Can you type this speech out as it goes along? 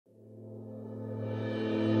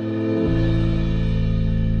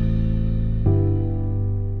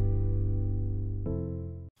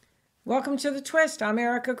Welcome to The Twist. I'm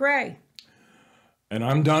Erika Gray. And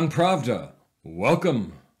I'm Don Pravda.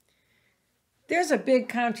 Welcome. There's a big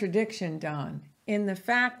contradiction, Don, in the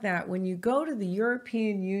fact that when you go to the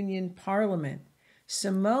European Union Parliament,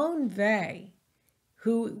 Simone Weil,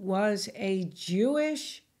 who was a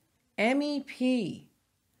Jewish MEP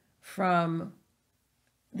from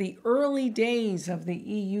the early days of the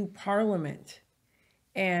EU Parliament,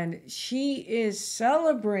 and she is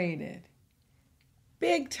celebrated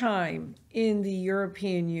big time in the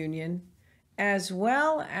European Union, as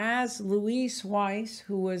well as Louise Weiss,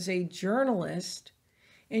 who was a journalist.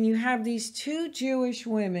 And you have these two Jewish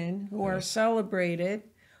women who are celebrated.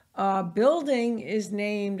 A building is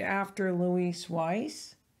named after Louise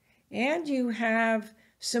Weiss. And you have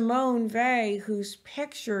Simone Weil, whose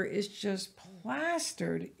picture is just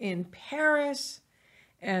plastered in Paris,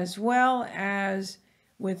 as well as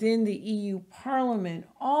within the EU Parliament.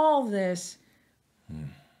 All this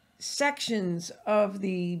sections of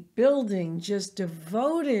the building just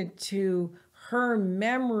devoted to her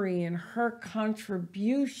memory and her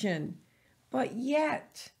contribution. But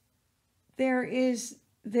yet, there is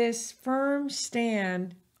this firm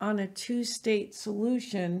stand on a two-state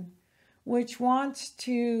solution, which wants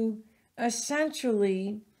to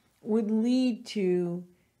essentially would lead to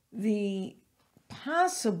the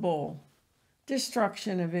possible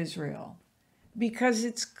destruction of Israel, because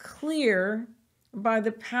it's clear by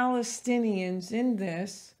the Palestinians in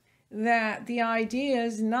this that the idea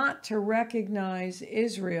is not to recognize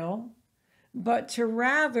Israel, but to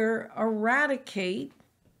rather eradicate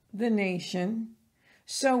the nation.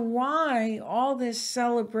 So why all this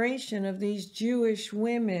celebration of these Jewish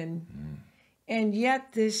women, and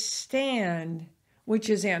yet this stand, which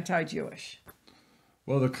is anti-Jewish?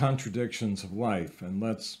 Well, the contradictions of life. And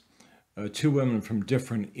let's, two women from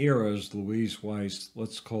different eras, Louise Weiss,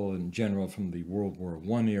 let's call it in general from the World War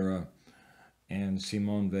I era, and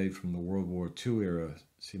Simone Weil from the World War II era.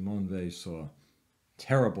 Simone Weil saw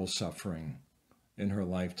terrible suffering in her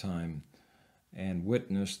lifetime and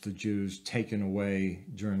witnessed the Jews taken away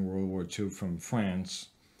during World War II from France.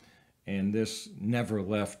 And this never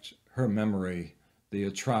left her memory, the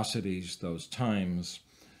atrocities, those times.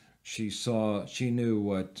 She knew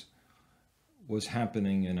what was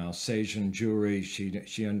happening in Alsatian Jewry.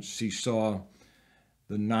 She saw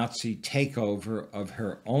the Nazi takeover of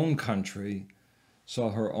her own country,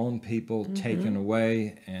 saw her own people taken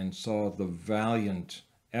away, and saw the valiant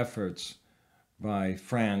efforts by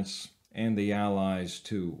France and the Allies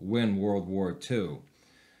to win World War II.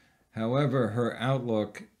 However, her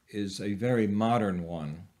outlook is a very modern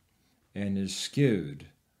one and is skewed.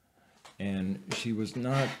 And she was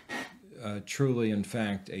not truly, in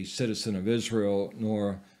fact, a citizen of Israel,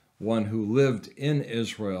 nor one who lived in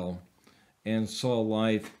Israel and saw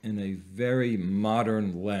life in a very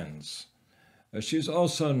modern lens. She's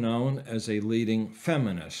also known as a leading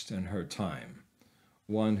feminist in her time,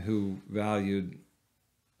 one who valued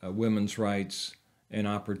women's rights and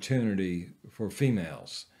opportunity for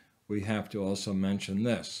females. We have to also mention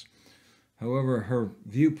this. However, her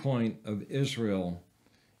viewpoint of Israel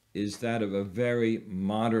is that of a very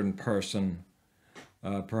modern person,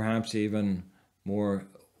 perhaps even more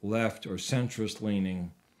left or centrist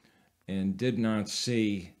leaning, and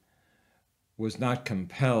was not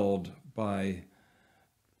compelled by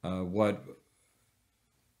what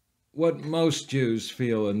most Jews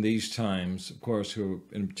feel in these times, of course, who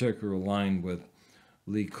in particular align with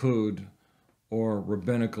Likud or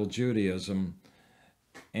rabbinical Judaism.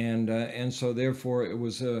 And so therefore it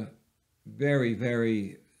was a very,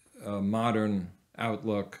 very modern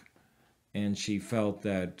outlook, and she felt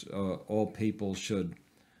that all people should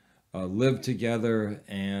live together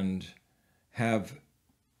and have,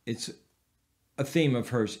 it's a theme of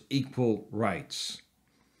hers, equal rights.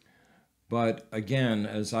 But again,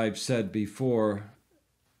 as I've said before,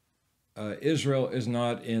 Israel is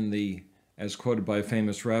not in the, as quoted by a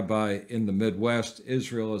famous rabbi, in the Midwest.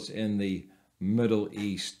 Israel is in the Middle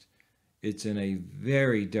East. It's in a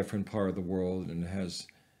very different part of the world, and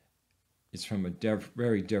it's from a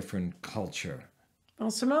very different culture.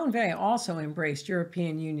 Well, Simone Weil also embraced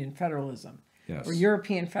European Union federalism, or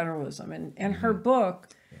European federalism. And her book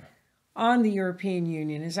on the European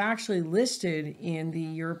Union is actually listed in the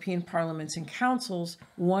European Parliament's and Council's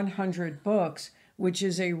 100 books, which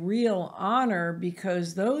is a real honor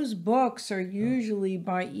because those books are usually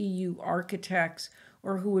by EU architects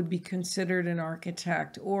or who would be considered an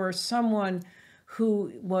architect or someone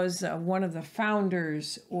who was one of the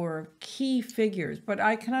founders or key figures. But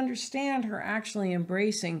I can understand her actually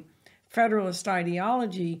embracing federalist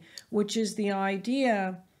ideology, which is the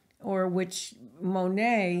idea, or which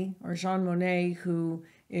Monet, or Jean Monnet, who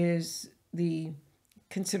is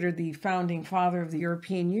considered the founding father of the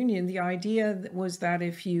European Union, the idea was that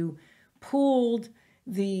if you pooled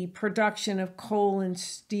the production of coal and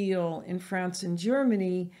steel in France and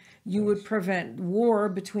Germany, you would prevent war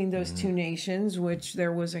between those two nations, which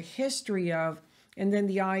there was a history of. And then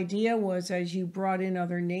the idea was, as you brought in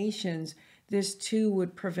other nations, this too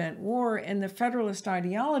would prevent war. And the federalist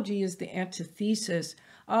ideology is the antithesis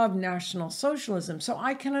of National Socialism. So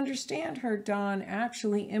I can understand her, Don,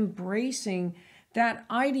 actually embracing that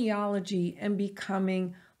ideology and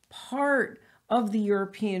becoming part of the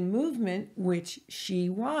European movement, which she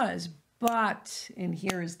was. But, and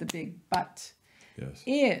here is the big but, Yes.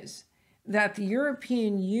 is that the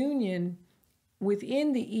European Union,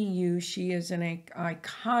 within the EU, she is an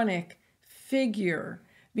iconic figure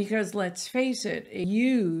because, let's face it, a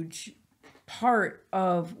huge part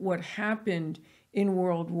of what happened in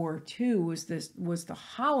World War II was the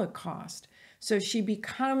Holocaust. So she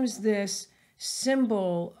becomes this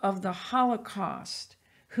symbol of the Holocaust,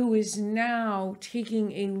 who is now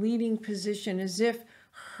taking a leading position, as if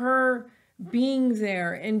her being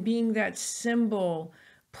there and being that symbol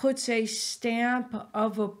puts a stamp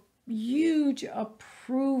of a huge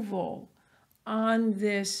approval on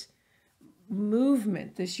this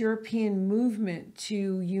movement, this European movement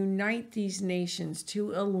to unite these nations,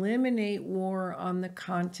 to eliminate war on the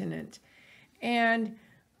continent. And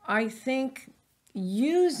I think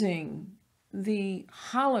using the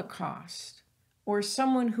Holocaust, or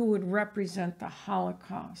someone who would represent the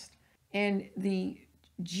Holocaust and the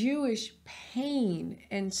Jewish pain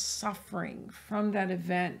and suffering from that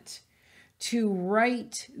event to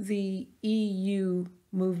right the EU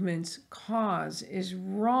movement's cause is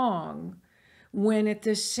wrong, when at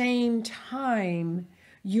the same time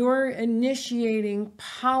you're initiating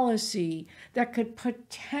policy that could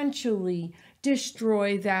potentially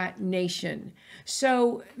destroy that nation.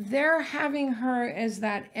 So their having her as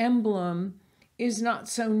that emblem is not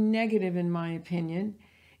so negative, in my opinion,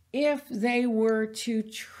 if they were to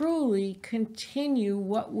truly continue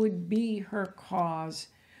what would be her cause,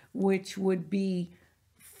 which would be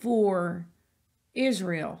for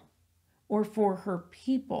Israel or for her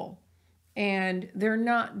people. And they're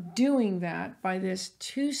not doing that by this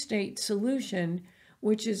two-state solution,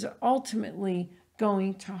 which is ultimately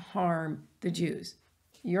going to harm the Jews.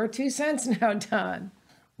 Your 2 cents now, Don.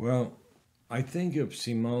 Well, I think if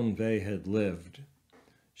Simone Weil had lived,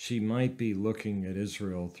 she might be looking at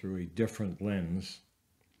Israel through a different lens.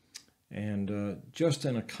 And just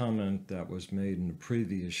in a comment that was made in a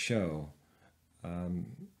previous show,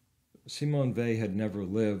 Simone Weil had never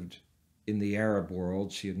lived in the Arab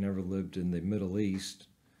world. She had never lived in the Middle East.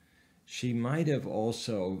 She might have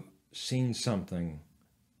also seen something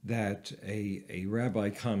that a rabbi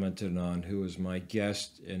commented on, who was my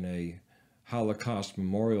guest in a Holocaust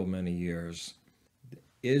memorial many years.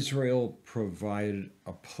 Israel provided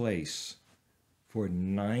a place for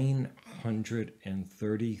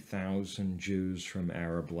 930,000 Jews from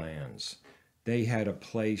Arab lands. They had a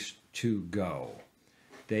place to go.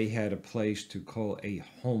 They had a place to call a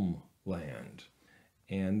homeland.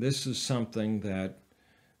 And this is something that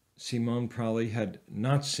Simone probably had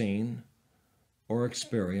not seen or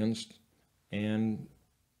experienced, and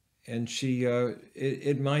she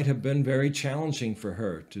it might have been very challenging for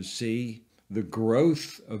her to see the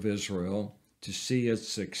growth of Israel, to see its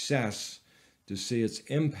success, to see its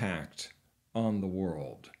impact on the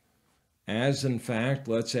world. As in fact,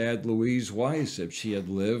 let's add Louise Weiss, if she had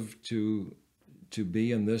lived to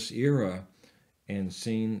be in this era and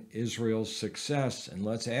seen Israel's success. And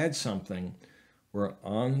let's add something, we're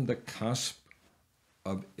on the cusp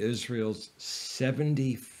of Israel's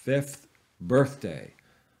 75th birthday,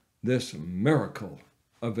 this miracle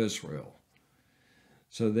of Israel.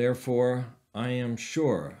 So therefore, I am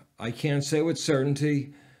sure, I can't say with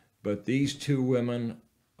certainty, but these two women,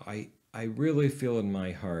 I really feel in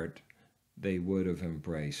my heart they would have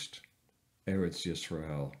embraced Eretz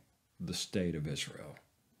Yisrael, the state of Israel.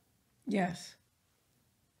 Yes.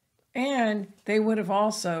 And they would have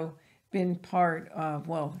also been part of,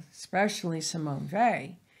 well, especially Simone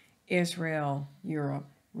Weil, Israel-Europe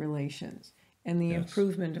relations and the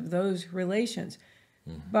improvement of those relations.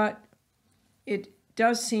 Mm-hmm. But it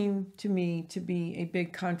does seem to me to be a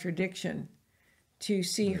big contradiction to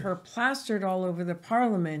see her plastered all over the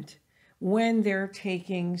parliament when they're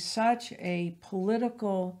taking such a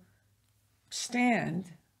political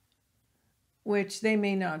stand, which they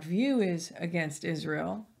may not view as against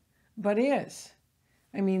Israel, but is.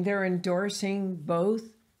 I mean, they're endorsing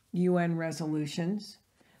both UN resolutions.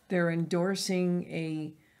 They're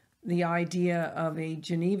endorsing the idea of a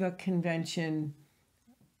Geneva Convention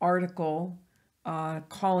article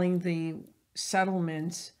calling the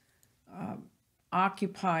settlements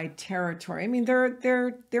occupied territory. I mean,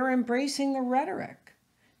 they're embracing the rhetoric,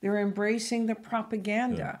 they're embracing the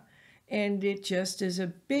propaganda, and it just is a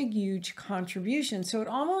big, huge contribution. So it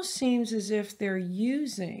almost seems as if they're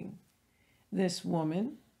using this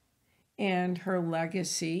woman and her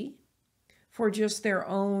legacy for just their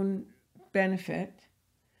own benefit,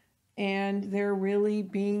 and they're really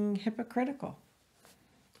being hypocritical.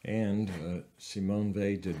 And Simone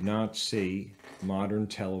Weil did not see modern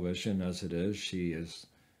television as it is. She has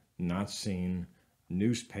not seen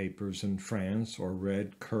newspapers in France or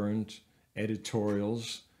read current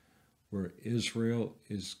editorials where Israel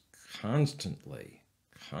is constantly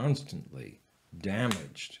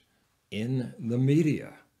damaged in the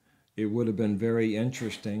media. It would have been very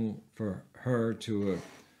interesting for her to have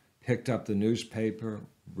picked up the newspaper,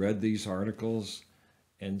 read these articles,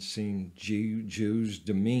 and seen Jews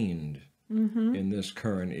demeaned in this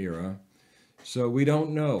current era. So we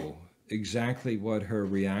don't know exactly what her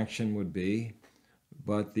reaction would be,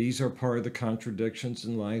 but these are part of the contradictions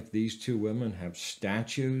in life. These two women have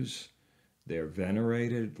statues. They're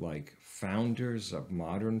venerated like founders of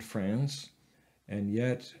modern France, and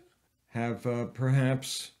yet have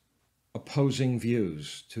perhaps opposing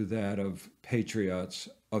views to that of patriots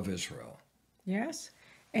of Israel. Yes.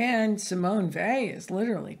 And Simone Weil is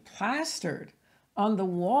literally plastered on the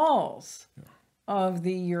walls of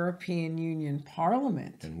the European Union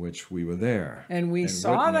Parliament. In which we were there. And we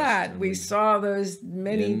saw that. We saw those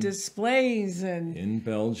many displays. And in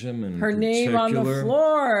Belgium, and her name on the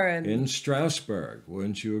floor. And in Strasbourg,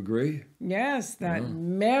 wouldn't you agree? Yes, that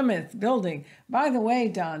mammoth building. By the way,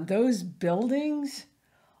 Don, those buildings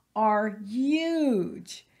are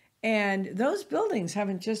huge. And those buildings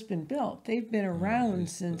haven't just been built. They've been around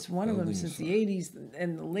since one of them since the 80s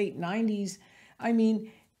and the late 90s. I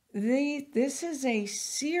mean, this is a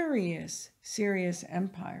serious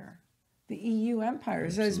empire. The EU empire.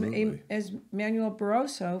 As Manuel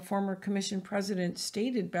Barroso, former Commission president,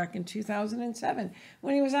 stated back in 2007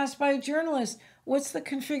 when he was asked by a journalist, what's the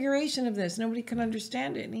configuration of this? Nobody could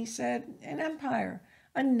understand it. And he said, an empire,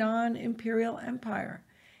 a non-imperial empire.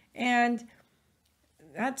 And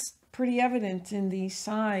that's pretty evident in the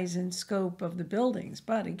size and scope of the buildings.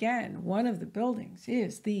 But again, one of the buildings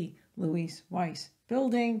is the Louis Weiss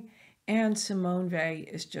building, and Simone Weil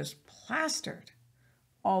is just plastered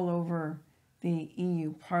all over the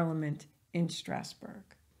EU Parliament in Strasbourg.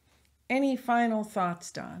 Any final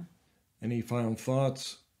thoughts, Don? Any final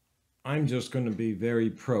thoughts? I'm just going to be very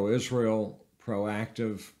pro-Israel,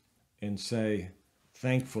 proactive, and say,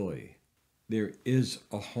 thankfully, there is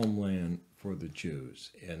a homeland for the Jews,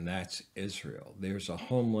 and that's Israel. There's a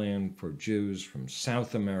homeland for Jews from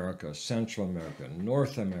South America, Central America,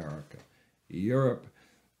 North America, Europe,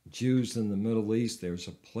 Jews in the Middle East. There's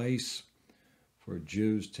a place for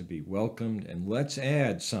Jews to be welcomed. And let's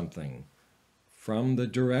add something from the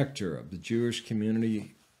director of the Jewish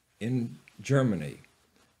community in Germany,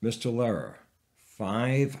 Mr. Lehrer.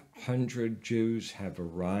 500 Jews have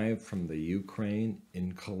arrived from the Ukraine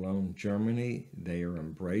in Cologne, Germany. They are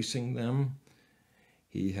embracing them.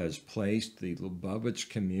 He has placed the Lubavitch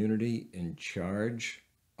community in charge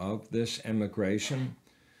of this emigration.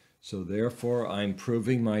 So therefore, I'm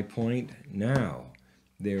proving my point now.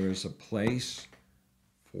 There is a place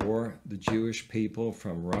for the Jewish people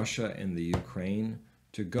from Russia and the Ukraine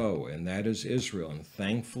to go, and that is Israel. And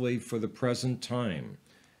thankfully, for the present time,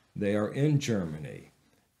 they are in Germany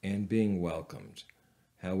and being welcomed.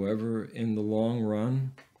 However, in the long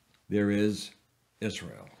run, there is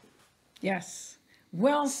Israel. Yes.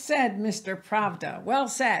 Well said, Mr. Pravda. Well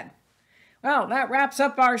said. Well, that wraps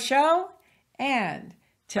up our show. And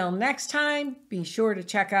till next time, be sure to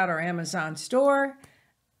check out our Amazon store.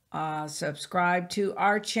 Subscribe to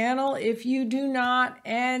our channel if you do not,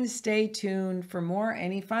 and stay tuned for more.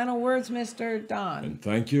 Any final words, Mr. Don? And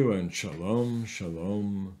thank you, and shalom,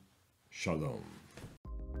 shalom, shalom.